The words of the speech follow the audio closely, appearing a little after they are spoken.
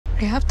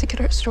We have to get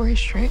our story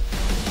straight.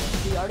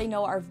 We already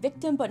know our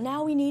victim, but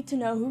now we need to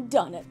know who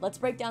done it. Let's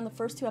break down the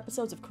first 2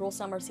 episodes of Cruel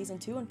Summer Season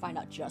 2 and find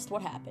out just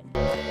what happened.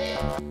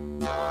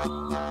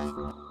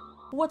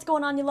 What's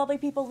going on, you lovely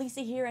people? Lisa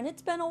here, and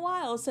it's been a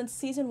while since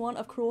Season 1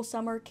 of Cruel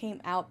Summer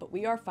came out, but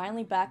we are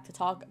finally back to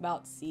talk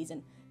about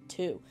Season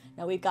 2.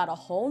 Now, we've got a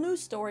whole new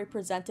story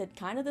presented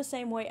kind of the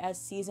same way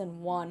as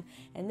Season 1,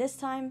 and this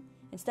time,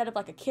 instead of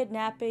like a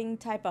kidnapping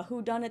type of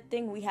whodunit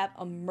thing, we have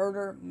a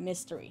murder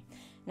mystery.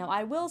 Now,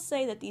 I will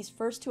say that these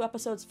first 2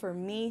 episodes for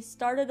me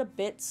started a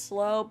bit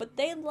slow, but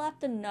they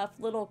left enough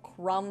little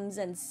crumbs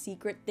and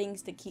secret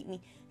things to keep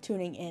me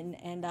tuning in.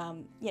 And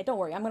yeah, don't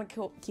worry, I'm going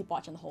to keep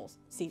watching the whole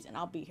season.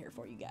 I'll be here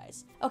for you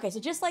guys. Okay, so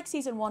just like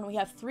Season 1, we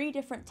have 3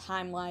 different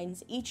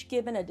timelines, each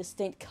given a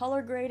distinct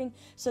color grading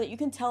so that you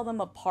can tell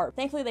them apart.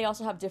 Thankfully, they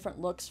also have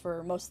different looks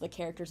for most of the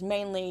characters.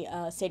 Mainly,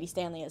 Sadie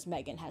Stanley as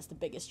Megan has the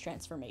biggest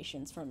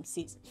transformations from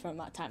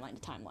timeline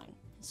to timeline.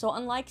 So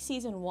unlike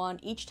Season 1,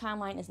 each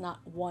timeline is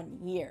not 1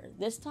 year.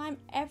 This time,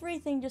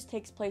 everything just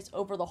takes place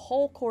over the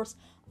whole course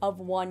of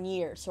 1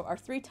 year. So our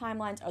 3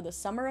 timelines are the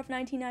summer of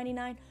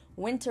 1999,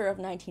 winter of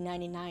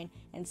 1999,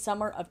 and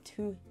summer of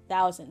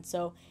 2000.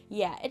 So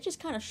yeah, it just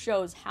kind of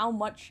shows how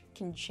much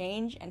can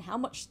change and how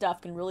much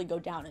stuff can really go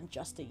down in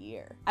just a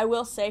year. I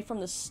will say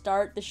from the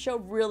start, the show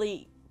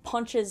really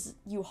punches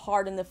you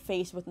hard in the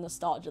face with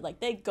nostalgia. Like,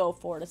 they go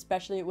for it,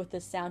 especially with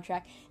this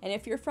soundtrack. And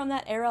if you're from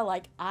that era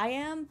like I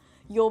am,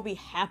 you'll be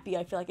happy.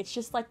 I feel like it's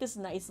just like this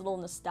nice little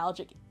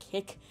nostalgic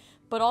kick,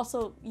 but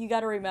also you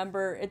got to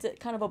remember it's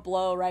kind of a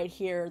blow right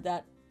here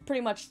that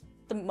pretty much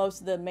most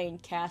of the main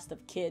cast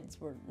of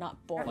kids were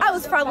not born. I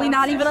was probably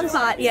not even a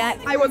thought yet.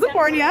 I wasn't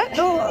born yet.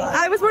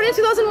 I was born in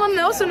 2001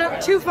 though, so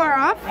not too far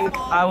off.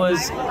 I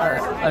was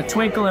a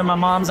twinkle in my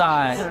mom's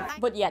eye.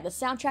 But yeah, the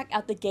soundtrack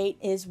out the gate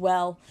is,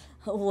 well,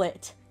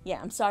 lit. Yeah,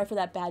 I'm sorry for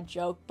that bad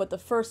joke, but the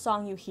first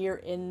song you hear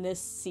in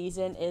this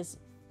season is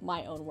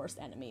My Own Worst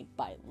Enemy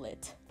by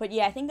Lit. But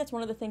yeah, I think that's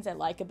one of the things I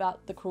like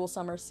about the Cruel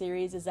Summer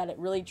series is that it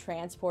really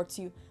transports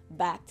you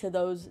back to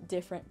those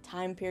different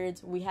time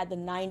periods. We had the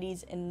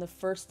 90s in the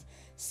first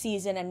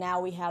season, and now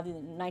we have the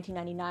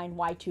 1999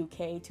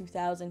 Y2K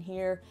 2000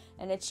 here,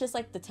 and it's just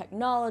like the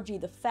technology,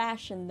 the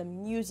fashion, the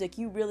music,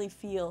 you really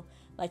feel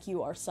like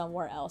you are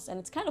somewhere else. And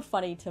it's kind of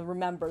funny to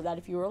remember that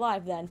if you were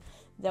alive then,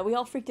 that we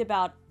all freaked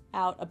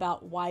out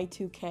about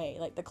Y2K,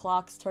 like the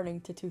clocks turning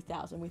to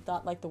 2000. We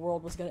thought like the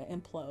world was gonna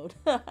implode.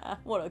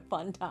 What a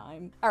fun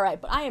time.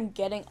 Alright, but I am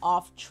getting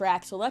off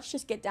track, so let's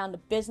just get down to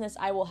business.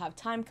 I will have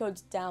time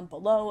codes down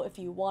below if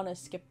you want to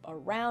skip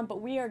around,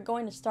 but we are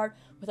going to start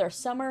with our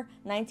summer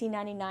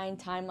 1999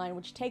 timeline,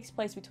 which takes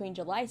place between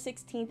July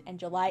 16th and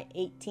July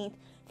 18th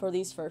for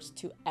these first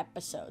 2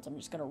 episodes. I'm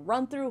just going to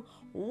run through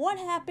what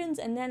happens,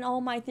 and then all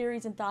my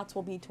theories and thoughts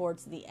will be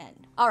towards the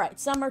end.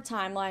 Alright, summer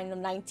timeline of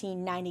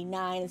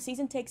 1999. The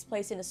season takes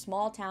place in a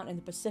small town in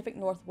the Pacific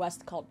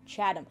Northwest called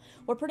Chatham,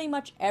 where pretty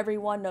much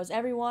everyone knows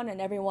everyone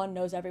and everyone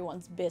knows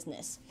everyone's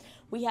business.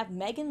 We have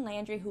Megan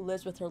Landry, who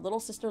lives with her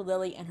little sister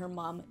Lily and her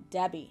mom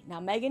Debbie.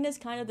 Now, Megan is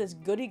kind of this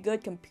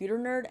goody-good computer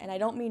nerd, and I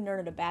don't mean nerd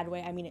in a bad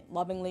way, I mean it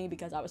lovingly,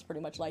 because I was pretty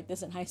much like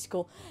this in high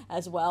school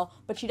as well.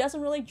 But she doesn't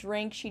really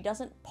drink, she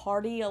doesn't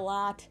party a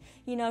lot.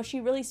 You know,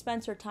 she really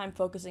spends her time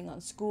focusing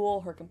on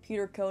school, her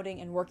computer coding,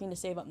 and working to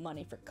save up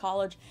money for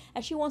college,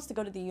 as she wants to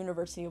go to the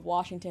University of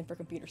Washington for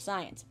computer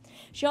science.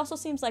 She also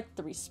seems like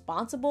the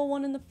responsible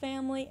one in the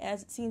family,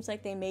 as it seems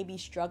like they may be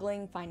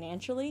struggling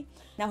financially.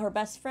 Now, her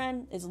best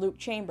friend is Luke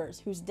Chambers,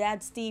 whose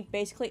dad Steve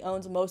basically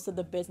owns most of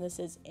the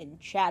businesses in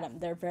Chatham.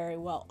 They're very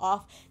well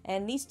off,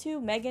 and these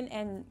two, Megan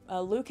and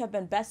Luke, have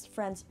been best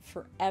friends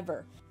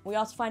forever. We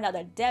also find out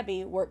that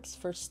Debbie works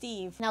for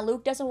Steve. Now,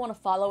 Luke doesn't want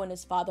to follow in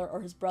his father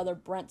or his brother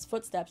Brent's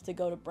footsteps to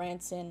go to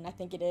Branson, I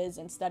think it is,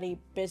 and study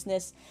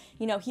business.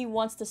 You know, he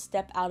wants to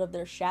step out of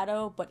their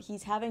shadow, but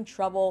he's having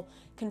trouble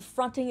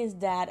confronting his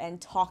dad and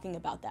talking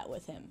about that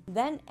with him.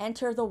 Then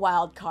enter the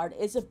wild card,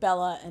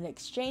 Isabella, an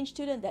exchange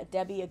student that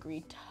Debbie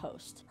agreed to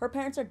host. Her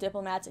parents are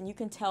diplomats, and you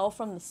can tell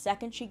from the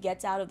second she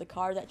gets out of the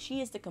car that she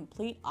is the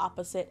complete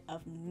opposite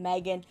of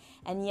Megan.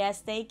 And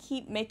yes, they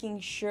keep making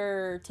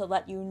sure to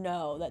let you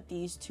know that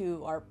these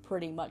two are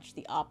pretty much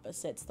the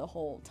opposites the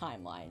whole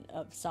timeline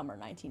of summer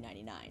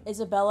 1999.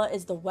 Isabella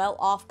is the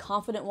well-off,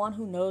 confident one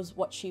who knows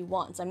what she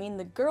wants. I mean,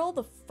 the girl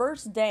the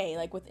first day,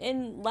 like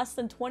within less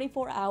than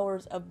 24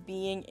 hours of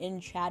being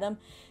in Chatham,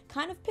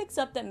 kind of picks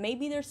up that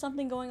maybe there's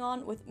something going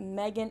on with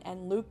Megan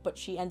and Luke, but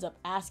she ends up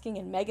asking,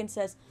 and Megan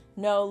says,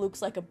 no,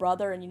 Luke's like a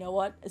brother, and you know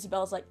what?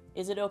 Isabella's like,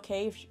 is it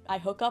okay if I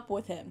hook up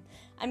with him?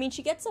 I mean,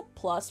 she gets a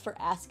plus for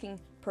asking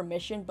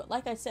permission, but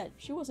like I said,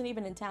 she wasn't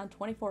even in town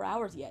 24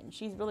 hours yet, and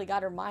she's really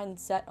got her mind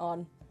set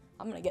on,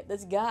 I'm gonna get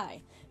this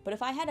guy. But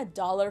if I had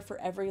 $1 for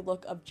every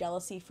look of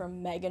jealousy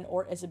from Megan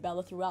or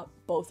Isabella throughout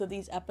both of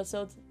these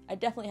episodes, I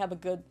definitely have a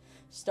good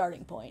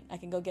starting point. I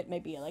can go get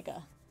maybe like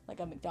a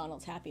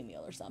McDonald's Happy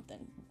Meal or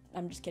something.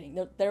 I'm just kidding.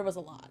 There was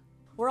a lot.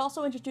 We're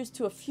also introduced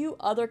to a few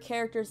other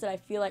characters that I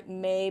feel like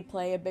may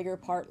play a bigger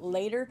part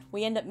later.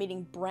 We end up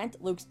meeting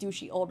Brent, Luke's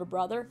douchey older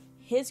brother,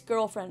 his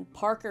girlfriend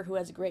Parker, who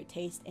has a great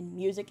taste in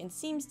music and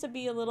seems to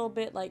be a little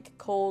bit like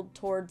cold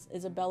towards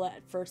Isabella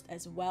at first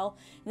as well.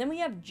 And then we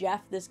have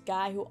Jeff, this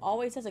guy who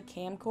always has a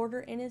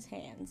camcorder in his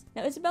hands.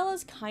 Now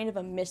Isabella's kind of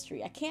a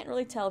mystery. I can't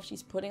really tell if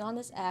she's putting on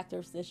this act or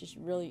if this is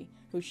really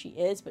who she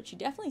is, but she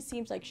definitely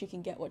seems like she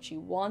can get what she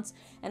wants,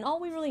 and all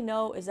we really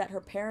know is that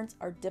her parents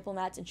are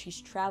diplomats and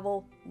she's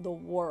traveled the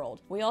world.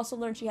 We also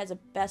learn she has a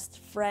best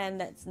friend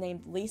that's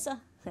named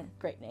Lisa,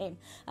 great name,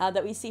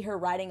 that we see her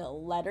writing a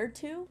letter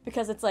to,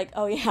 because it's like,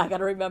 oh yeah, I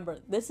gotta remember,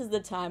 this is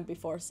the time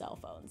before cell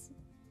phones.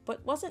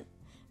 But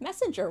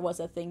Messenger was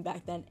a thing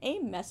back then, a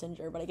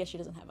messenger, but I guess she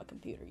doesn't have a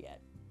computer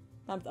yet.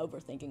 I'm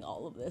overthinking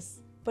all of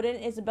this. But in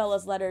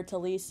Isabella's letter to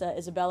Lisa,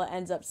 Isabella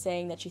ends up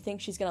saying that she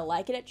thinks she's gonna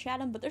like it at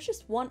Chatham, but there's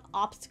just one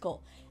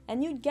obstacle,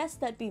 and you'd guess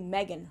that'd be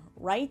Megan,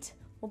 right?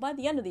 Well, by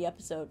the end of the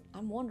episode,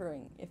 I'm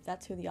wondering if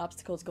that's who the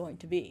obstacle is going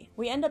to be.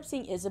 We end up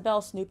seeing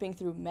Isabel snooping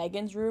through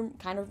Megan's room,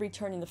 kind of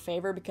returning the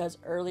favor, because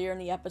earlier in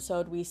the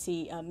episode we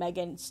see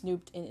Megan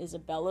snooped in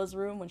Isabella's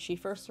room when she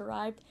first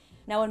arrived.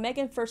 Now, when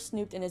Megan first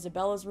snooped in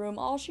Isabella's room,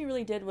 all she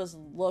really did was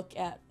look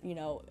at,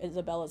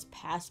 Isabella's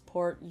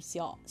passport. You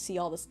see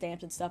all the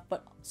stamps and stuff,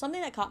 but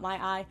something that caught my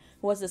eye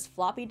was this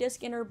floppy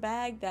disk in her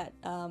bag that,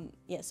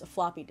 yes, a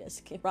floppy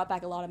disk. It brought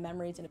back a lot of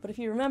memories in it, but if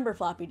you remember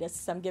floppy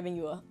disks, I'm giving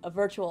you a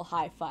virtual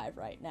high five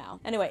right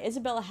now. Anyway,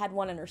 Isabella had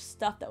one in her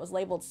stuff that was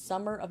labeled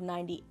Summer of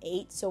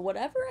 '98, so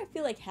whatever I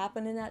feel like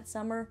happened in that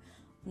summer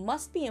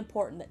must be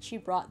important that she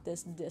brought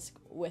this disc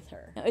with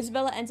her. Now,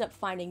 Isabella ends up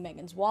finding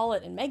Megan's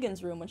wallet in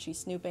Megan's room when she's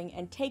snooping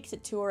and takes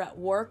it to her at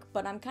work,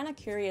 but I'm kind of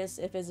curious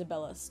if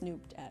Isabella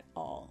snooped at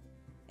all,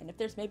 and if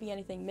there's maybe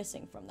anything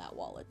missing from that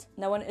wallet.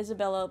 Now, when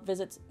Isabella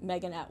visits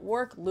Megan at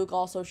work, Luke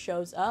also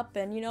shows up,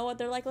 and you know what,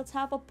 they're like, let's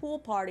have a pool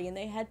party, and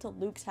they head to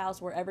Luke's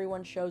house where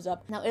everyone shows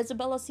up. Now,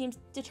 Isabella seems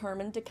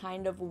determined to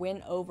kind of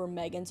win over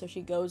Megan, so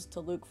she goes to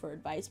Luke for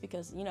advice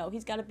because,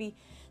 he's got to be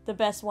the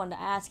best one to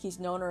ask. He's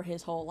known her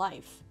his whole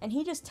life. And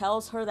he just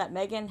tells her that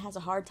Megan has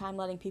a hard time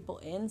letting people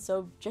in,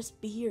 so just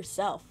be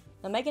yourself.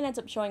 Now, Megan ends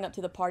up showing up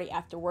to the party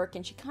after work,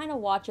 and she kind of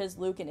watches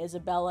Luke and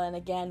Isabella, and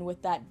again,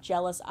 with that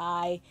jealous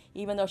eye,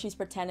 even though she's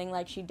pretending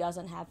like she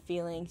doesn't have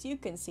feelings, you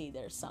can see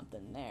there's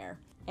something there.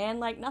 And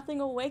like,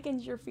 nothing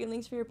awakens your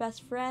feelings for your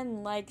best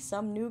friend like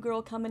some new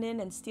girl coming in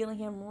and stealing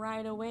him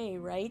right away,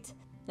 right?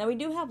 Now, we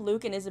do have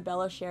Luke and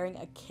Isabella sharing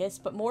a kiss,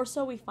 but more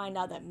so we find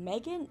out that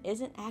Megan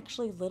isn't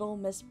actually Little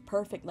Miss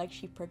Perfect like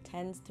she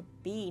pretends to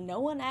be. No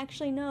one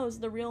actually knows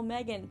the real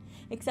Megan,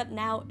 except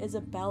now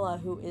Isabella,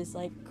 who is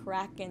like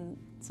cracking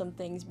some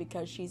things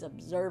because she's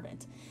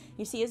observant.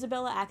 You see,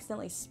 Isabella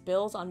accidentally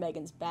spills on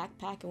Megan's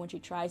backpack, and when she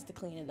tries to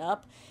clean it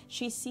up,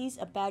 she sees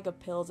a bag of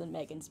pills in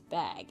Megan's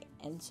bag,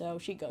 and so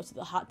she goes to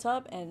the hot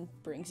tub and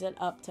brings it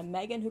up to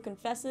Megan, who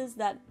confesses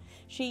that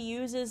she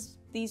uses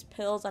these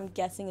pills, I'm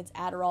guessing it's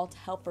Adderall, to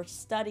help her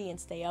study and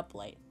stay up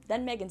late.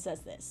 Then Megan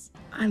says this: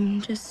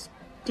 I'm just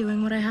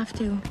doing what I have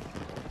to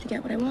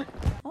get what I want.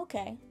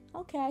 Okay,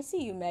 I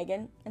see you,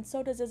 Megan, and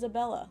so does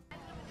Isabella.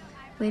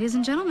 Ladies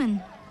and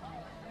gentlemen,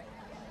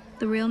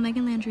 the real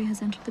Megan Landry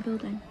has entered the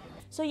building.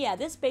 So yeah,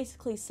 this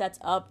basically sets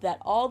up that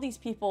all these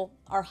people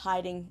are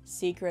hiding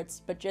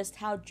secrets, but just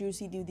how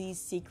juicy do these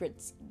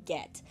secrets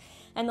get?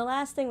 And the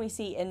last thing we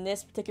see in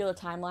this particular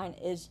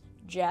timeline is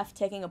Jeff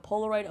taking a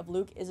Polaroid of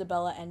Luke,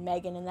 Isabella, and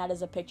Megan, and that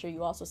is a picture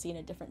you also see in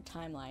a different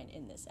timeline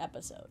in this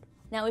episode.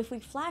 Now, if we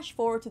flash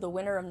forward to the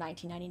winter of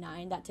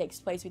 1999, that takes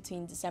place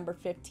between December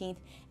 15th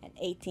and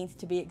 18th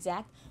to be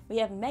exact, we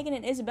have Megan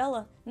and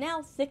Isabella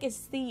now thick as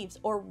thieves,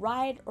 or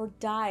ride or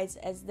dies,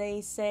 as they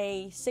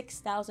say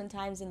 6,000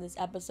 times in this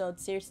episode.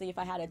 Seriously, if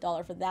I had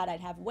 $1 for that, I'd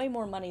have way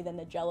more money than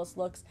the jealous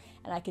looks,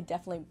 and I could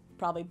definitely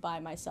probably buy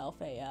myself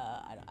a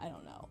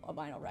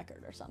vinyl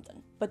record or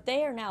something. But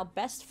they are now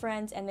best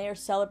friends, and they are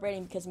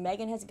celebrating because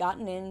Megan has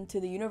gotten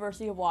into the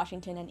University of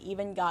Washington and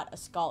even got a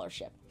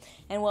scholarship.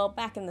 And well,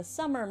 back in the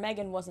summer,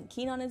 Megan wasn't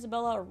keen on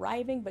Isabella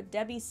arriving, but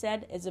Debbie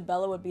said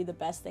Isabella would be the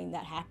best thing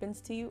that happens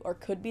to you, or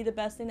could be the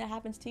best thing that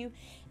happens to you.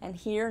 And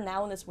here,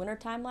 now in this winter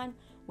timeline,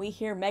 we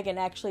hear Megan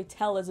actually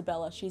tell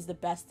Isabella she's the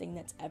best thing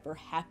that's ever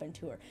happened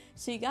to her.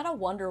 So you gotta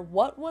wonder,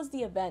 what was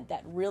the event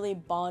that really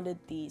bonded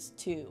these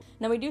two?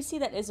 Now, we do see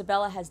that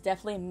Isabella has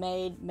definitely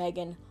made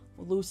Megan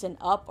loosen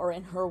up, or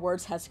in her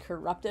words, has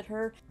corrupted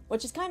her,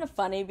 which is kind of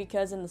funny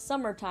because in the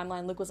summer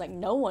timeline, Luke was like,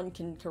 no one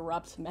can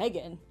corrupt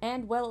Megan.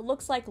 And well, it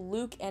looks like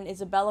Luke and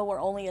Isabella were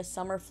only a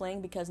summer fling,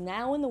 because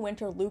now in the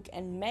winter, Luke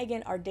and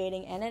Megan are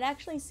dating, and it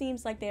actually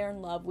seems like they are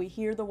in love. We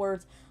hear the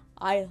words,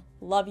 I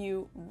love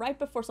you, right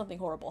before something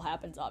horrible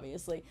happens,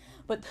 obviously.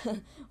 But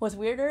what's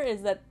weirder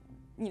is that,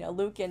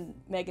 Luke and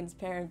Megan's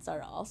parents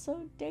are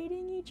also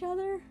dating each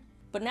other.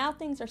 But now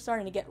things are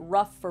starting to get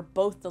rough for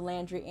both the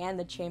Landry and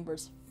the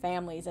Chambers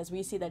families, as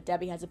we see that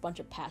Debbie has a bunch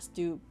of past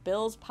due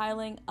bills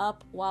piling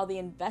up, while the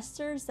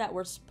investors that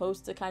were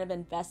supposed to kind of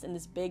invest in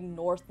this big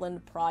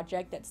Northland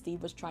project that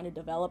Steve was trying to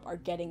develop are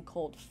getting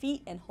cold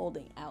feet and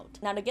holding out.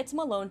 Now, to get some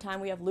alone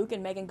time, we have Luke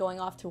and Megan going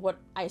off to what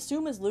I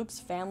assume is Luke's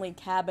family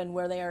cabin,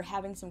 where they are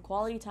having some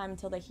quality time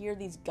until they hear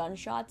these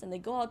gunshots, and they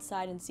go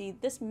outside and see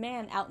this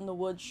man out in the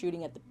woods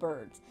shooting at the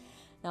birds.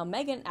 Now,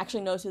 Megan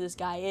actually knows who this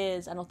guy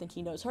is. I don't think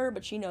he knows her,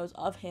 but she knows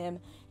of him,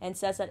 and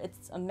says that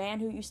it's a man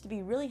who used to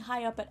be really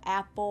high up at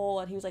Apple,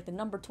 and he was like the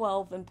number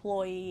 12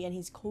 employee, and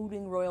he's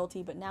coding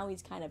royalty, but now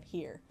he's kind of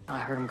here. I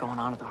heard him going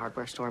on at the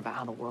hardware store about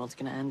how the world's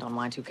gonna end on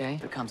Y2K.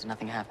 If it comes and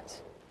nothing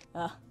happens.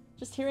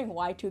 Just hearing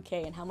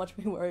Y2K and how much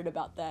we worried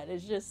about that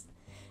is just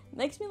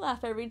makes me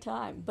laugh every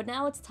time. But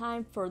now it's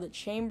time for the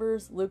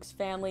Chambers, Luke's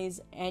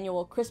family's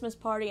annual Christmas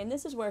party, and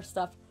this is where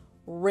stuff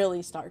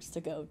really starts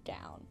to go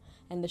down,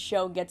 and the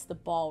show gets the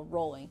ball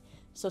rolling.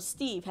 So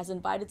Steve has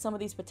invited some of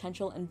these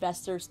potential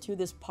investors to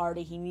this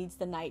party. He needs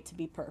the night to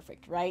be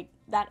perfect, right?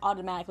 That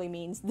automatically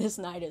means this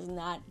night is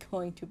not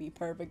going to be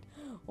perfect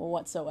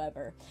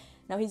whatsoever.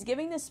 Now, he's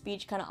giving this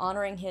speech kind of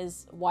honoring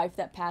his wife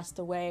that passed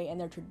away and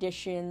their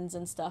traditions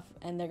and stuff,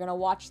 and they're going to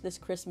watch this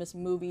Christmas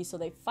movie, so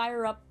they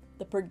fire up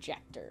the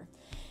projector.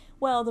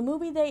 Well, the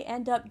movie they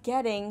end up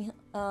getting,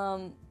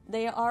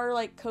 they are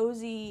like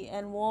cozy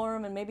and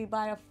warm and maybe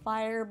by a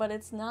fire, but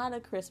it's not a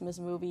Christmas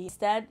movie.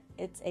 Instead,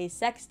 it's a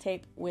sex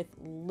tape with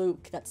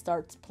Luke that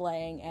starts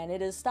playing, and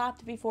it is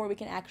stopped before we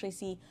can actually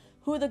see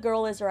who the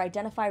girl is or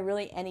identify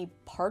really any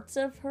parts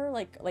of her,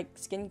 like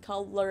skin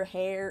color,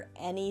 hair,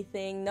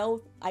 anything,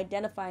 no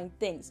identifying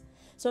things.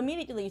 So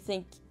immediately you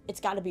think it's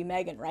got to be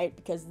Megan, right?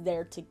 Because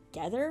they're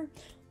together.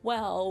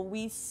 Well,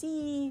 we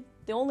see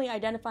the only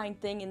identifying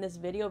thing in this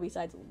video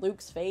besides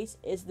Luke's face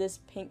is this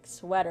pink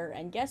sweater.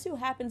 And guess who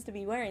happens to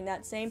be wearing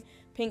that same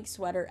pink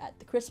sweater at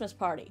the Christmas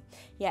party?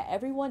 Yeah,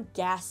 everyone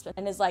gasps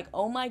and is like,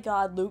 oh my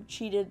god, Luke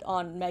cheated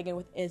on Megan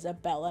with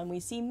Isabella. And we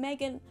see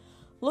Megan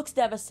looks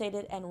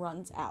devastated and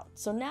runs out.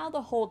 So now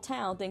the whole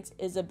town thinks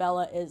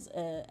Isabella is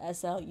a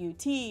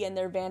SLUT, and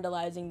they're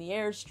vandalizing the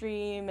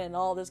Airstream and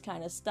all this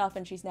kind of stuff,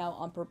 and she's now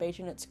on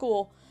probation at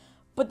school.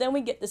 But then we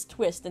get this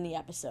twist in the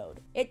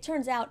episode. It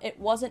turns out it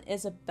wasn't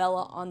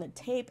Isabella on the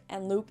tape,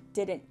 and Luke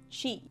didn't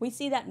cheat. We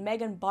see that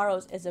Megan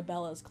borrows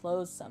Isabella's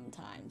clothes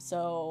sometimes.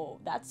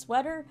 So that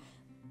sweater,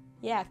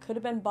 yeah, could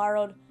have been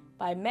borrowed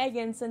by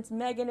Megan, since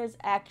Megan is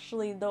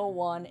actually the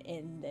one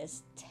in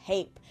this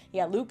tape.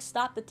 Yeah, Luke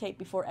stopped the tape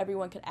before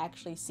everyone could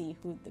actually see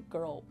who the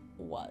girl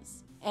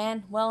was.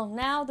 And, well,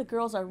 now the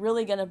girls are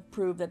really gonna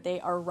prove that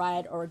they are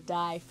ride or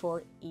die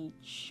for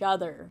each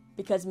other.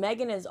 Because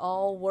Megan is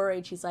all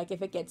worried. She's like,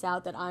 if it gets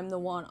out that I'm the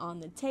one on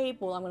the tape,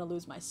 well, I'm gonna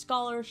lose my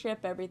scholarship,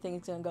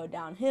 everything's gonna go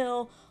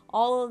downhill,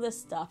 all of this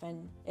stuff.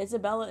 And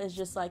Isabella is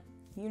just like,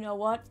 you know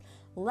what?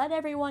 Let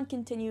everyone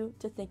continue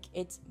to think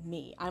it's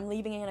me. I'm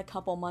leaving in a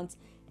couple months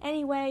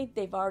anyway.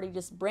 They've already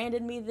just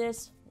branded me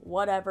this.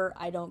 Whatever,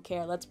 I don't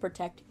care. Let's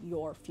protect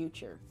your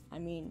future. I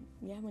mean,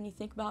 yeah, when you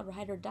think about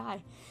ride or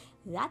die,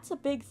 that's a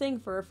big thing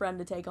for a friend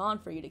to take on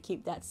for you to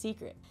keep that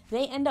secret.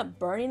 They end up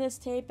burning this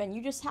tape, and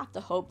you just have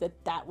to hope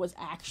that that was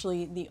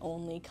actually the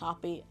only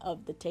copy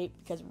of the tape,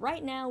 because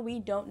right now we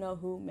don't know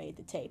who made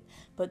the tape.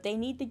 But they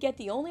need to get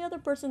the only other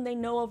person they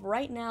know of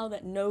right now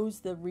that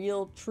knows the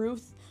real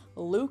truth,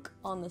 Luke,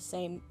 on the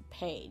same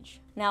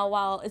page. Now,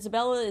 while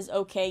Isabella is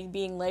okay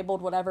being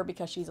labeled whatever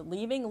because she's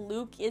leaving,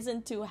 Luke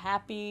isn't too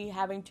happy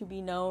having to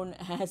be known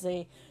as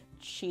a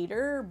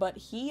cheater, but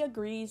he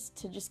agrees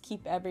to just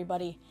keep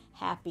everybody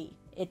happy.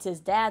 It's his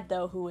dad,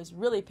 though, who is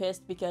really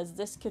pissed because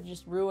this could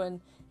just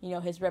ruin,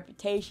 his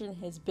reputation,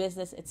 his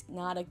business. It's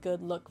not a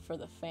good look for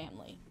the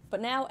family.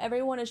 But now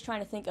everyone is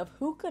trying to think of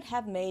who could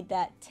have made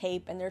that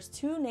tape, and there's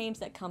two names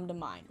that come to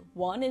mind.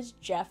 One is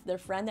Jeff, their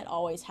friend that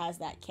always has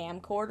that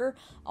camcorder,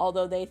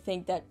 although they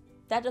think that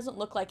doesn't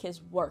look like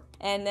his work.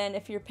 And then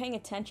if you're paying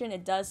attention,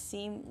 it does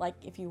seem like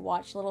if you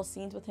watch little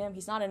scenes with him,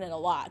 he's not in it a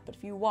lot, but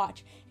if you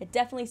watch, it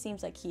definitely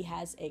seems like he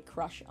has a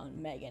crush on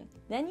Megan.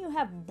 Then you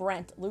have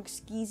Brent, Luke's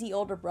skeezy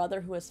older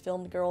brother who has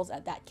filmed girls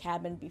at that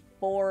cabin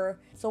before.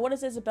 So what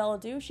does Isabella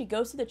do? She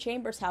goes to the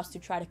Chambers house to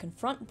try to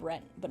confront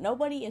Brent, but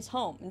nobody is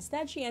home.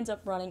 Instead, she ends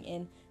up running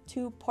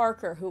into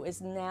Parker, who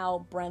is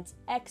now Brent's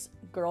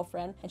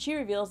ex-girlfriend, and she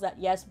reveals that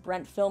yes,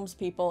 Brent films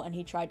people and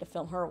he tried to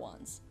film her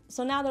once.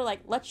 So now they're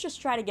like, let's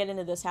just try to get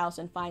into this house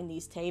and find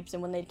these tapes.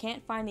 And when they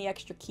can't find the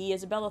extra key,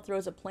 Isabella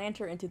throws a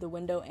planter into the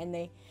window and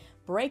they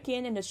break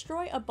in and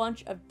destroy a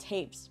bunch of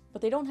tapes.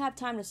 But they don't have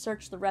time to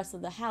search the rest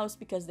of the house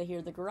because they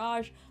hear the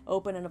garage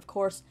open, and of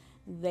course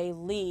they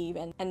leave,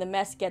 and the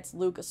mess gets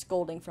Luke a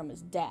scolding from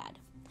his dad.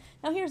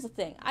 Now here's the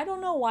thing, I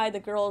don't know why the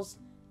girls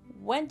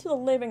went to the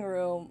living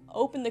room,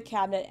 opened the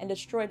cabinet, and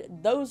destroyed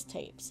those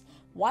tapes.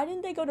 Why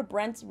didn't they go to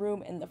Brent's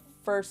room in the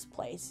first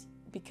place?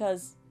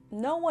 Because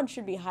no one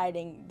should be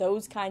hiding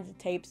those kinds of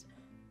tapes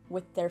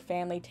with their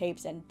family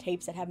tapes and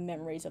tapes that have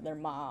memories of their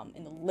mom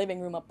in the living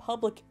room, a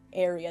public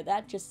area.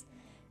 That just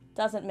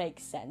doesn't make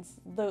sense.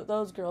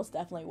 Those girls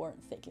definitely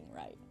weren't thinking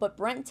right. But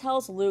Brent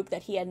tells Luke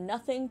that he had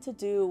nothing to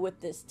do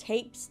with this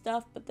tape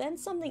stuff, but then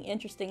something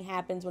interesting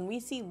happens when we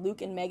see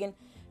Luke and Megan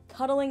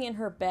cuddling in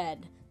her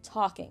bed,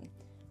 talking.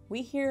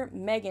 We hear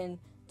Megan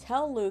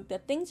tell Luke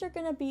that things are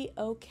gonna be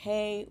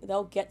okay,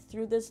 they'll get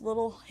through this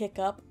little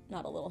hiccup,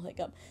 not a little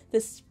hiccup,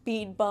 this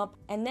speed bump,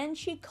 and then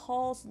she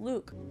calls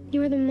Luke.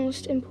 You are the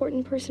most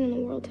important person in the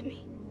world to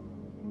me.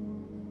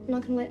 I'm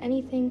not gonna let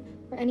anything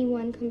or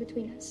anyone come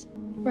between us.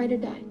 Ride or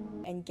die.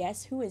 And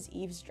guess who is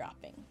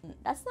eavesdropping?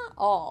 That's not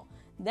all.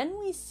 Then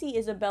we see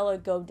Isabella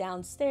go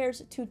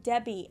downstairs to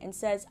Debbie and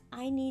says,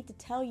 I need to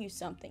tell you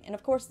something. And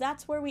of course,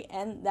 that's where we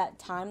end that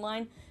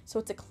timeline. So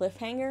it's a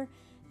cliffhanger,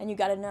 and you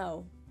gotta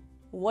know,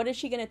 what is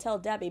she gonna tell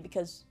Debbie?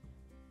 Because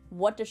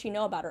what does she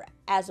know about her?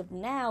 As of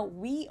now,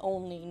 we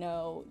only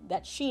know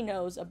that she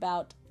knows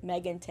about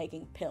Megan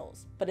taking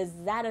pills. But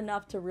is that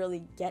enough to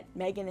really get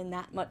Megan in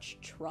that much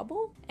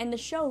trouble? And the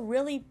show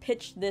really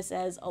pitched this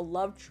as a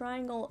love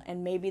triangle,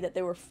 and maybe that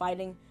they were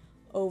fighting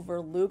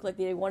over Luke. Like,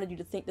 they wanted you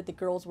to think that the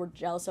girls were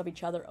jealous of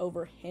each other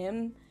over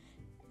him.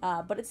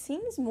 But it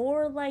seems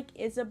more like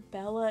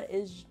Isabella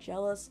is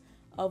jealous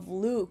of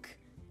Luke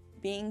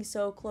being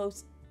so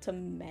close to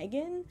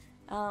Megan.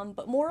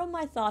 But more of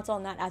my thoughts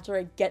on that after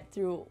I get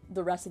through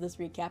the rest of this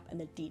recap and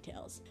the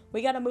details.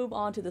 We gotta move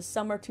on to the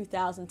summer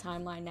 2000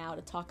 timeline now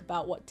to talk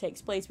about what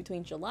takes place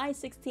between July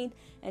 16th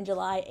and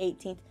July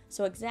 18th.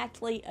 So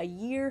exactly a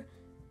year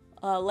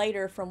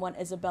later from when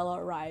Isabella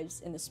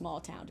arrives in the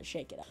small town to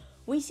shake it up.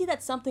 We see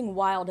that something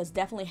wild has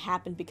definitely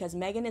happened because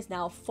Megan is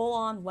now full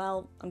on,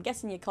 well, I'm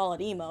guessing you call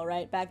it emo,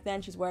 right? Back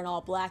then she's wearing all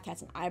black,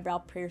 has an eyebrow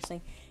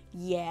piercing.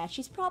 Yeah,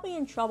 she's probably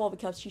in trouble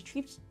because she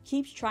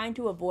keeps trying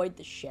to avoid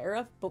the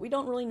sheriff, but we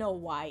don't really know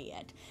why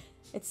yet.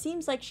 It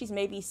seems like she's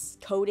maybe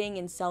coding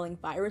and selling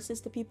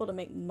viruses to people to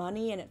make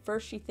money, and at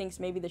first she thinks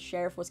maybe the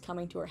sheriff was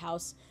coming to her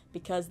house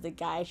because the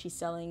guy she's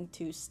selling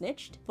to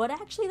snitched. But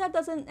actually that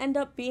doesn't end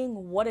up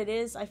being what it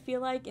is, I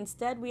feel like.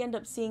 Instead, we end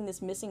up seeing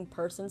this missing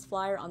persons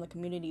flyer on the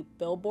community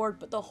billboard,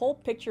 but the whole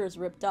picture is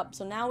ripped up,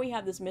 so now we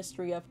have this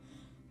mystery of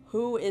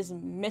who is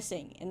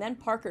missing, and then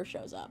Parker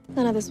shows up.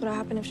 None of this would have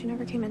happened if she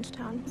never came into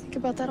town. I think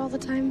about that all the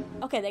time.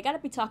 Okay, they gotta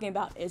be talking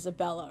about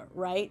Isabella,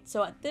 right?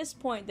 So at this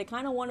point, they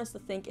kind of want us to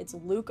think it's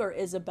Luke or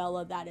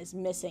Isabella that is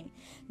missing.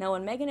 Now,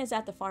 when Megan is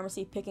at the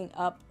pharmacy picking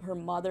up her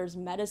mother's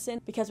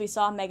medicine, because we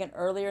saw Megan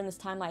earlier in this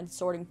timeline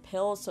sorting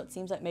pills, so it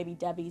seems like maybe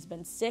Debbie's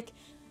been sick,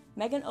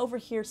 Megan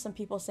overhears some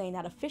people saying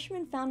that a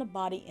fisherman found a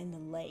body in the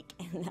lake,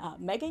 and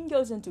Megan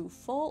goes into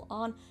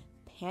full-on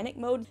panic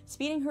mode,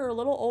 speeding her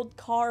little old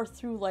car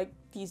through like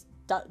these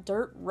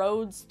dirt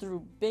roads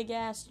through big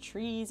ass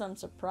trees. I'm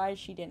surprised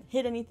she didn't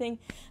hit anything,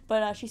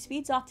 but she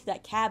speeds off to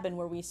that cabin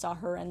where we saw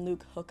her and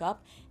Luke hook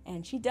up,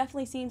 and she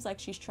definitely seems like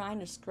she's trying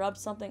to scrub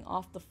something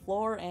off the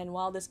floor. And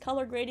while this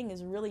color grading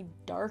is really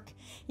dark,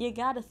 you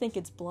gotta think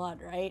it's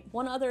blood, right?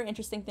 One other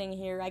interesting thing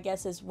here, I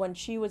guess, is when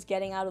she was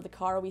getting out of the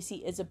car, we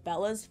see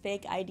Isabella's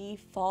fake ID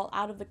fall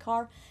out of the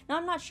car. Now,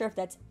 I'm not sure if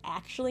that's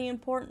actually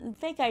important.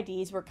 Fake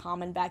IDs were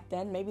common back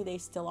then. Maybe they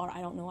still are. I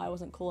don't know. I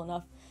wasn't cool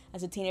enough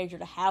as a teenager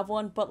to have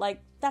one, but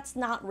like, that's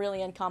not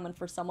really uncommon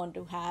for someone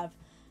to have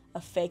a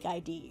fake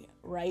ID,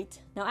 right?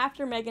 Now,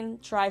 after Megan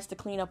tries to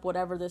clean up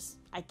whatever this,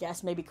 I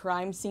guess, maybe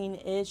crime scene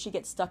is, she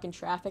gets stuck in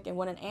traffic, and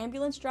when an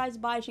ambulance drives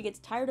by, she gets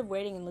tired of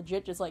waiting and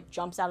legit just like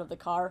jumps out of the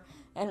car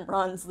and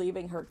runs,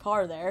 leaving her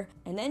car there.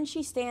 And then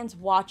she stands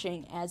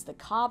watching as the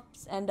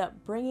cops end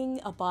up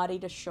bringing a body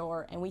to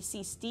shore, and we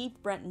see Steve,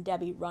 Brent, and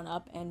Debbie run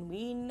up, and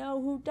we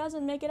know who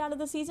doesn't make it out of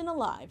the season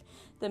alive.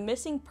 The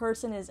missing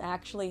person is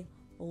actually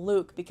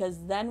Luke,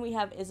 because then we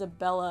have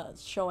Isabella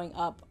showing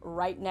up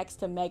right next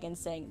to Megan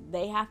saying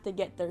they have to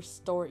get their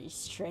story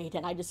straight,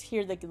 and I just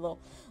hear the little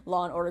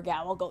Law and Order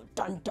gal go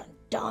dun dun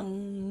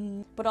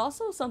dun. But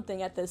also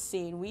something at this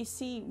scene, we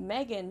see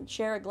Megan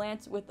share a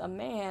glance with a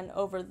man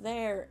over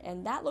there,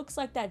 and that looks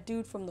like that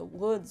dude from the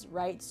woods,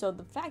 right? So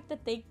the fact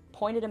that they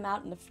pointed him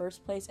out in the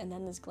first place and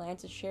then this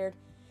glance is shared,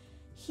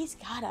 he's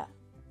gotta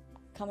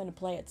come into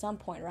play at some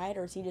point, right?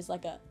 Or is he just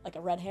like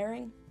a red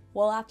herring?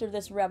 Well, after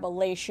this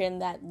revelation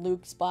that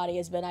Luke's body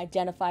has been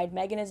identified,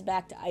 Megan is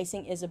back to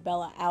icing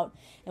Isabella out,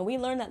 and we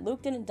learn that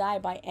Luke didn't die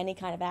by any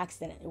kind of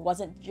accident. It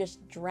wasn't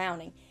just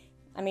drowning.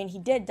 I mean, he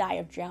did die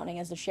of drowning,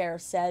 as the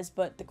sheriff says,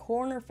 but the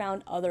coroner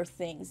found other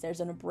things. There's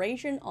an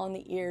abrasion on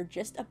the ear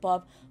just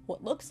above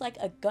what looks like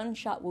a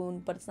gunshot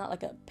wound, but it's not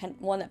like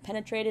one that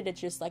penetrated,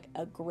 it's just like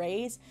a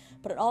graze.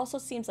 But it also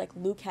seems like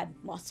Luke had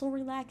muscle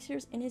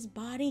relaxers in his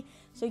body.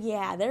 So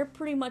yeah, they're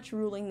pretty much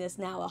ruling this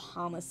now a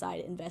homicide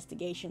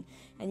investigation.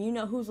 And you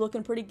know who's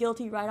looking pretty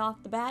guilty right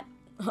off the bat?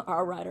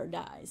 Our writer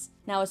dies.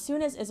 Now, as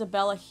soon as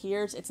Isabella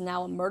hears it's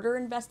now a murder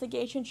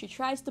investigation, she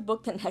tries to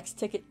book the next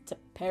ticket to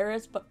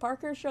Paris, but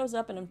Parker shows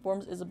up and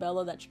informs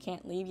Isabella that she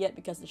can't leave yet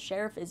because the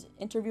sheriff is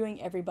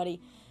interviewing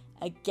everybody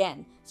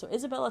again. So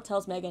Isabella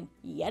tells Megan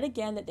yet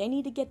again that they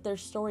need to get their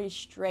stories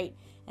straight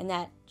and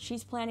that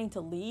she's planning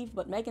to leave,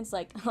 but Megan's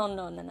like, oh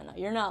no,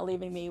 you're not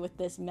leaving me with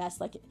this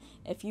mess. Like,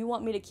 if you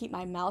want me to keep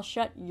my mouth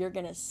shut, you're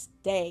gonna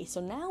stay. So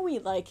now we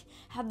like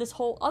have this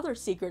whole other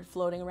secret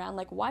floating around,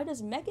 like, why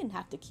does Megan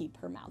have to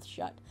keep her mouth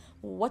shut?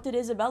 What did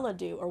Isabella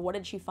do, or what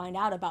did she find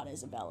out about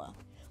Isabella?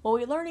 Well,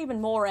 we learn even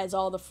more as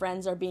all the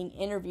friends are being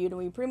interviewed, and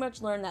we pretty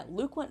much learn that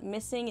Luke went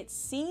missing, it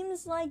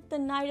seems like the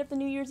night of the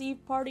New Year's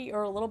Eve party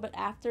or a little bit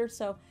after,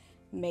 so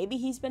maybe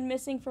he's been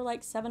missing for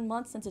like 7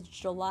 months since it's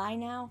July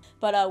now.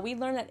 But we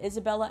learned that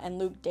Isabella and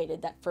Luke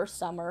dated that first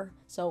summer.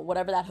 So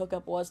whatever that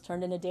hookup was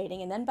turned into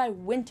dating. And then by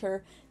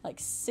winter, like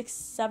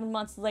 6-7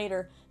 months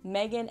later,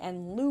 Megan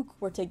and Luke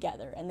were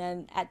together. And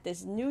then at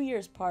this New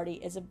Year's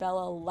party,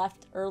 Isabella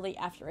left early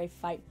after a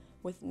fight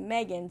with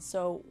Megan.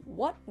 So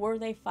what were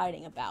they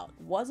fighting about?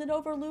 Was it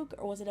over Luke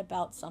or was it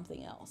about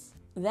something else?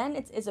 Then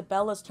it's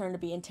Isabella's turn to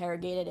be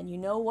interrogated, and you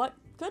know what?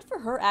 Good for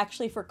her,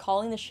 actually, for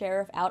calling the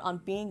sheriff out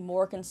on being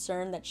more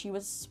concerned that she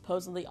was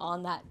supposedly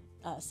on that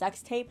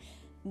sex tape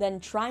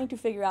than trying to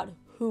figure out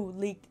who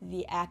leaked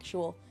the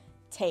actual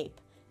tape.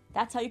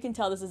 That's how you can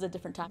tell this is a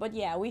different time. But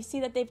yeah, we see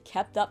that they've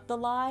kept up the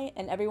lie,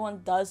 and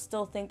everyone does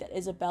still think that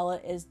Isabella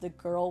is the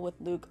girl with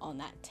Luke on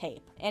that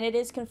tape. And it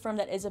is confirmed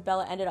that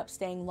Isabella ended up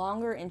staying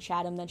longer in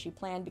Chatham than she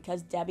planned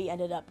because Debbie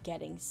ended up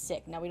getting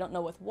sick. Now, we don't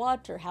know with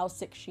what or how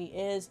sick she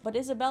is, but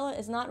Isabella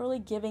is not really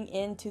giving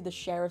in to the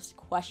sheriff's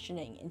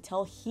questioning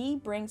until he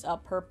brings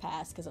up her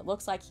past, because it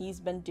looks like he's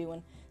been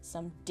doing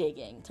some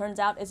digging. Turns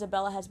out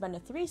Isabella has been to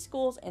 3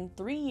 schools in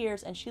 3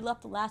 years, and she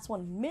left the last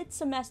one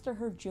mid-semester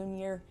her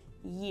junior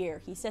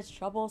year. He says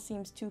trouble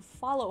seems to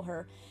follow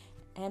her.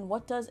 And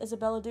what does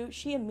Isabella do?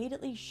 She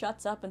immediately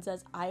shuts up and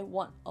says, I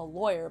want a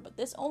lawyer, but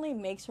this only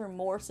makes her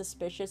more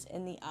suspicious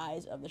in the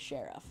eyes of the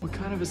sheriff. What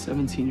kind of a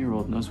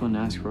 17-year-old knows when to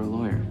ask for a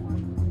lawyer?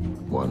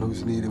 One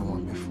who's needed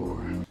one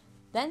before.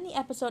 Then the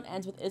episode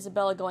ends with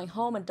Isabella going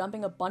home and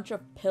dumping a bunch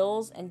of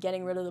pills and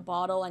getting rid of the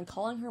bottle and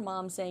calling her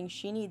mom saying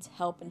she needs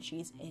help and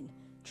she's in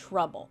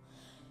trouble.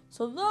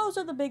 So those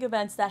are the big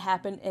events that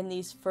happened in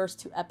these first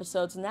 2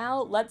 episodes.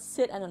 Now let's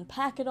sit and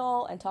unpack it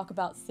all and talk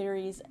about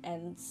theories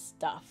and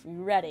stuff.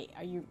 You ready?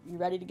 Are you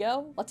ready to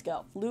go? Let's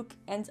go. Luke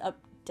ends up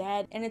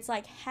dead, and it's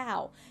like,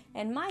 how?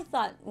 And my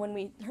thought when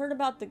we heard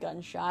about the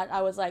gunshot,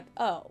 I was like,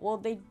 oh, well,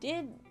 they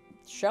did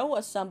show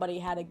us somebody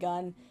had a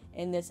gun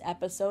in this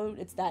episode.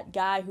 It's that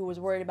guy who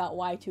was worried about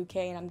Y2K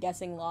and I'm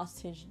guessing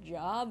lost his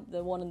job,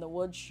 the one in the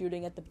woods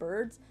shooting at the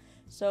birds.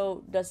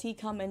 So does he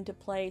come into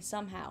play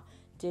somehow?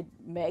 Did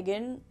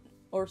Megan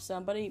or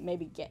somebody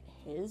maybe get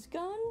his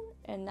gun,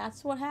 and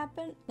that's what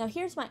happened? Now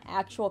here's my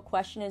actual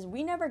question is,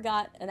 we never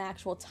got an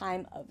actual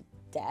time of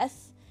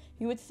death.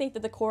 You would think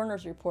that the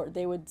coroner's report,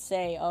 they would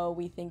say, oh,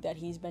 we think that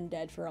he's been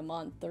dead for a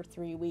month or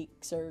 3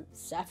 weeks or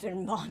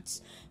 7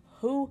 months.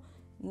 Who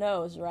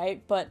knows,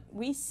 right? But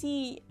we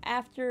see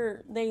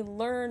after they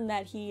learn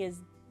that he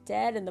is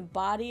dead and the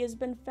body has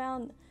been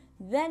found,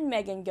 then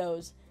Megan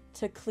goes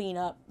to clean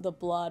up the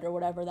blood or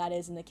whatever that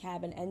is in the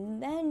cabin,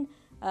 and then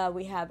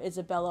we have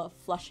Isabella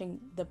flushing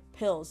the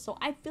pills. So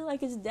I feel like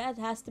his death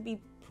has to be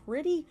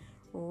pretty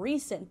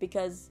recent,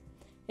 because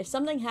if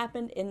something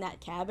happened in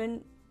that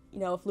cabin, you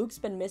know, if Luke's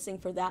been missing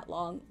for that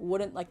long,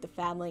 wouldn't like the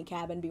family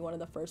cabin be one of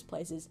the first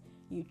places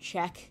you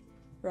check,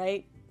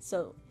 right?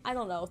 So I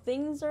don't know,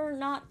 things are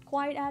not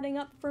quite adding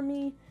up for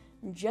me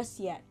just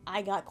yet.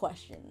 I got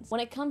questions. When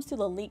it comes to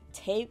the leaked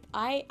tape,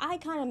 I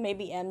kind of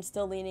maybe am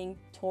still leaning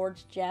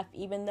towards Jeff,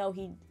 even though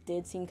he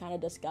did seem kind of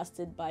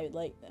disgusted by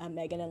like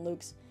Megan and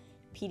Luke's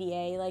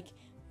PDA. Like,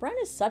 Brent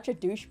is such a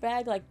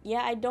douchebag. Like,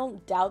 yeah, I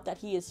don't doubt that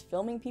he is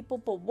filming people,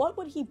 but what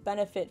would he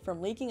benefit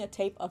from leaking a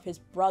tape of his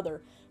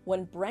brother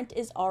when Brent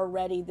is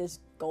already this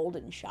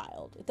golden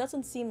child? It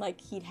doesn't seem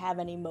like he'd have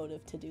any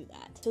motive to do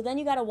that. So then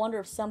you gotta wonder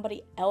if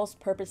somebody else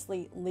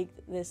purposely leaked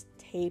this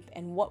tape,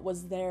 and what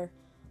was their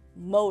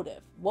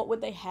motive? What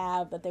would they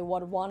have that they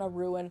would want to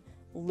ruin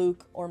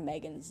Luke or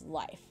Megan's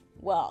life?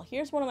 Well,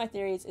 here's one of my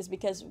theories, is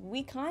because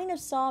we kind of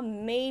saw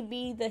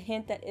maybe the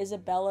hint that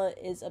Isabella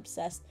is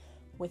obsessed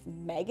with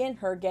Megan,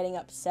 her getting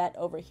upset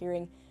over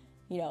hearing,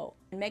 you know,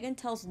 Megan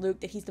tells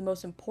Luke that he's the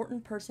most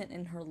important person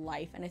in her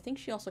life, and I think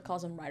she also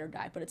calls him ride or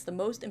die, but it's the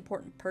most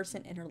important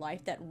person in her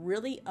life that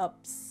really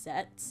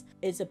upsets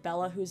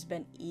Isabella, who's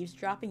been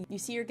eavesdropping. You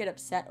see her get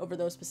upset over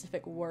those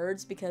specific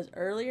words because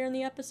earlier in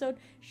the episode,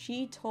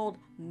 she told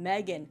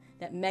Megan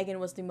that Megan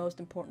was the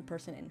most important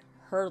person in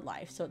her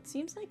life. So it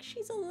seems like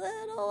she's a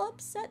little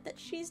upset that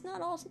she's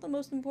not also the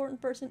most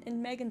important person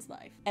in Megan's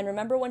life. And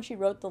remember when she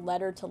wrote the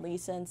letter to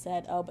Lisa and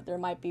said, oh, but there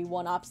might be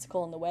one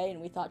obstacle in the way,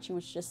 and we thought she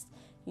was just,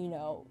 you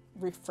know,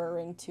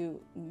 referring to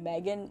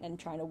Megan and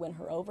trying to win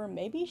her over?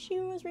 Maybe she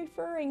was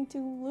referring to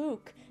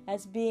Luke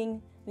as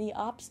being the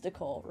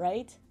obstacle,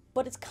 right?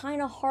 But it's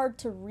kind of hard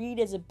to read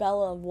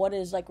Isabella and what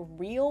is like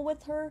real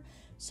with her.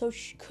 So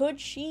could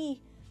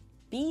she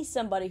be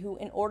somebody who,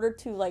 in order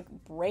to like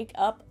break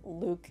up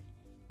Luke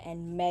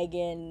and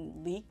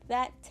Megan, leak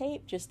that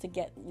tape just to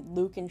get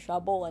Luke in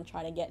trouble and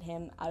try to get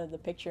him out of the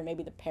picture,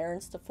 maybe the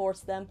parents to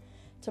force them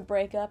to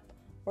break up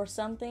or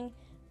something?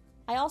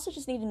 I also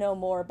just need to know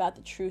more about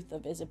the truth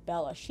of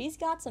Isabella. She's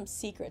got some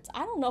secrets.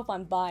 I don't know if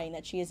I'm buying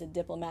that she is a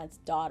diplomat's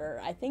daughter.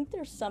 I think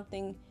there's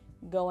something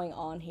going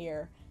on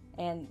here.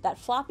 And that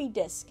floppy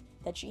disk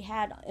that she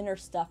had in her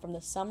stuff from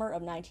the summer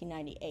of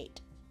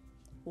 1998,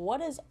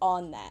 what is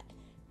on that?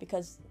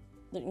 Because,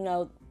 you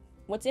know,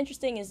 what's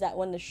interesting is that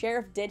when the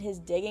sheriff did his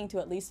digging to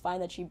at least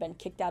find that she'd been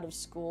kicked out of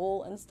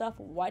school and stuff,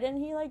 why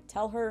didn't he, like,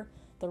 tell her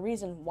the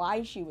reason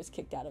why she was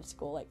kicked out of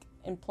school? Like,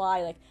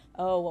 imply like,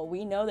 oh, well,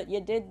 we know that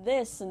you did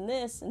this and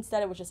this.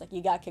 Instead, it was just like,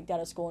 you got kicked out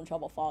of school and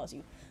trouble follows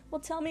you.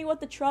 Well, tell me what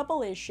the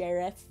trouble is,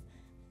 Sheriff.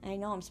 I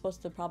know I'm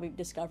supposed to probably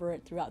discover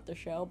it throughout the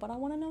show, but I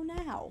want to know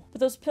now. But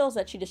those pills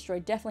that she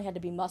destroyed definitely had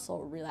to be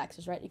muscle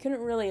relaxers, right? You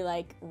couldn't really,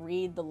 like,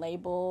 read the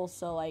label,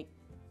 so, like,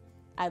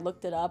 I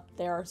looked it up.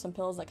 There are some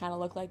pills that kind of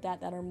look like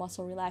that are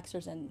muscle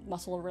relaxers, and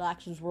muscle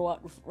relaxers were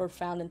what were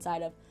found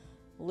inside of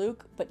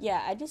Luke. But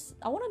yeah,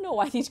 I want to know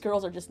why these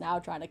girls are just now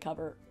trying to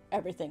cover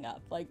everything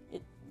up. Like,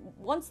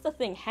 once the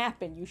thing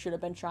happened, you should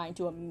have been trying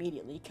to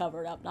immediately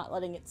cover it up, not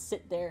letting it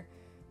sit there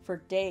for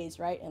days,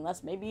 right?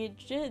 Unless maybe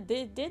it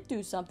did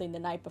do something the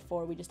night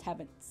before, we just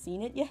haven't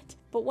seen it yet.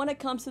 But when it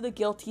comes to the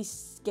guilty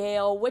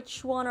scale,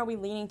 which one are we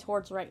leaning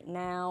towards right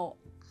now?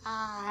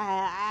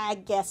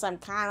 I guess I'm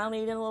kind of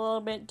leaning a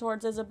little bit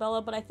towards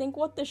Isabella, but I think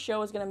what the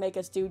show is going to make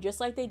us do, just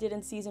like they did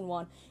in season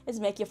 1, is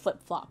make you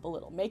flip-flop a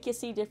little. Make you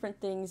see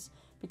different things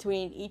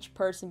between each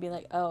person, be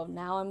like, oh,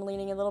 now I'm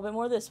leaning a little bit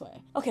more this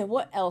way. Okay,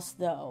 what else,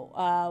 though?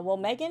 Well,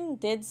 Megan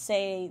did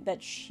say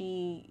that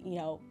she,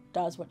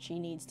 does what she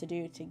needs to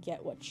do to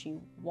get what she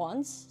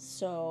wants,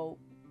 so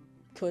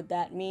could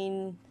that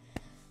mean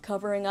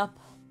covering up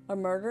a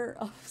murder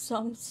of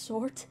some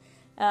sort?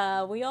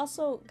 We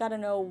also got to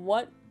know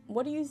what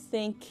do you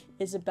think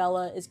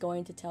Isabella is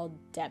going to tell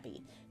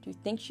Debbie? Do you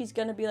think she's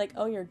going to be like,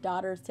 oh, your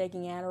daughter's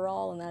taking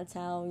Adderall and that's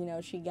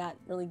how, she got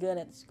really good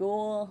at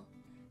school?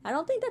 I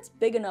don't think that's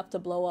big enough to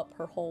blow up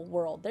her whole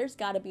world. There's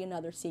got to be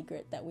another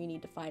secret that we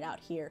need to find out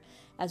here,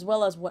 as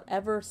well as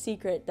whatever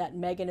secret that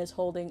Megan is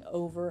holding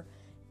over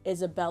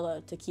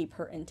Isabella to keep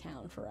her in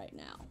town for right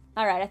now.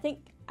 Alright, I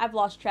think I've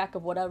lost track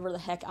of whatever the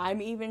heck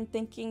I'm even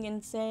thinking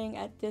and saying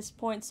at this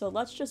point, so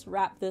let's just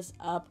wrap this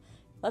up.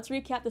 Let's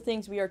recap the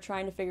things we are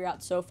trying to figure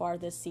out so far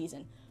this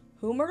season.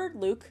 Who murdered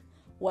Luke?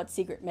 What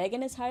secret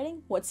Megan is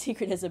hiding? What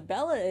secret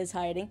Isabella is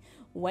hiding?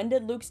 When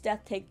did Luke's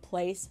death take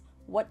place?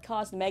 What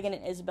caused Megan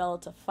and Isabella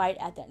to fight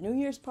at that New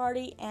Year's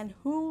party? And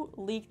who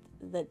leaked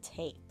the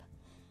tape?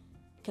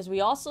 Because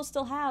we also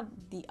still have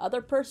the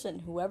other person,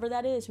 whoever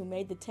that is, who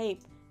made the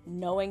tape,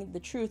 knowing the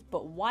truth,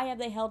 but why have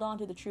they held on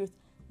to the truth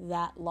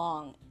that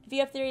long? If you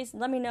have theories,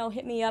 let me know,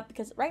 hit me up,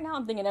 because right now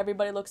I'm thinking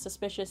everybody looks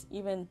suspicious,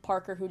 even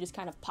Parker, who just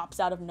kind of pops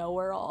out of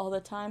nowhere all the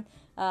time.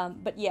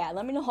 But yeah,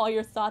 let me know all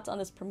your thoughts on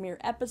this premiere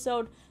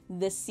episode,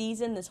 this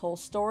season, this whole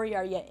story.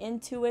 Are you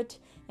into it?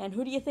 And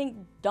who do you think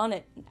done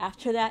it?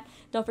 After that,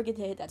 don't forget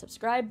to hit that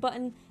subscribe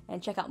button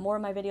and check out more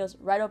of my videos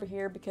right over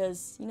here,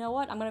 because you know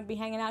what? I'm going to be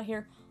hanging out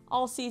here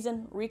all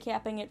season,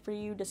 recapping it for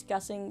you,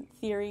 discussing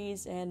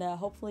theories, and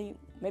hopefully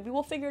maybe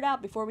we'll figure it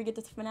out before we get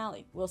to the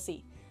finale. We'll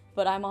see.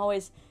 But I'm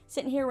always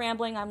sitting here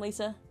rambling. I'm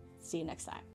Lisa. See you next time.